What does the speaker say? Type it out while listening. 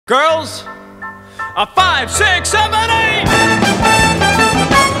Girls, a 5, 6, 7, 8!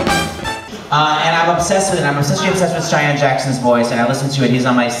 And I'm obsessed with it. I'm obsessed with Cheyenne Jackson's voice, and I listen to it. He's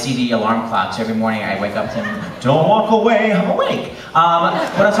on my CD alarm clock, so every morning I wake up to him, "Don't walk away, I'm awake."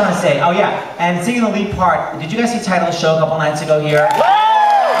 What else do I want to say? Oh yeah, and singing the lead part. Did you guys see the title of the show a couple nights ago here? Oh my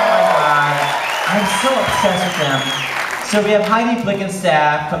God, I'm so obsessed with them. So we have Heidi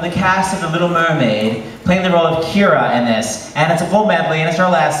Blickenstaff from the cast of The Little Mermaid playing the role of Kira in this, and it's a full medley, and it's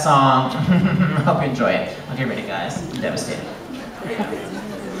our last song. Hope you enjoy it. Okay, ready, guys? I'm devastated.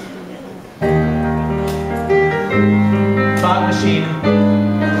 Fog machine.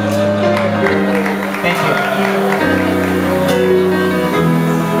 Thank you.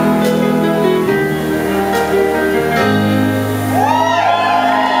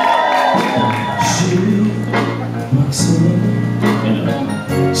 She walks in,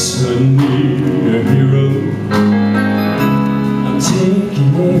 suddenly a hero. I'm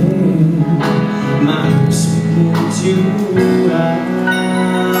taking my hopes into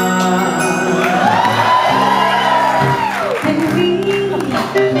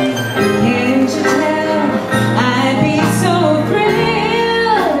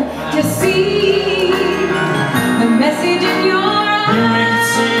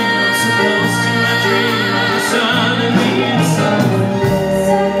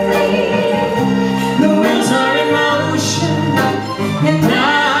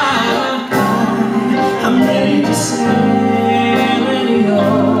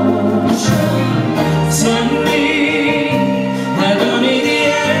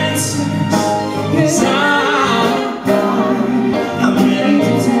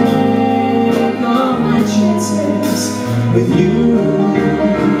with you.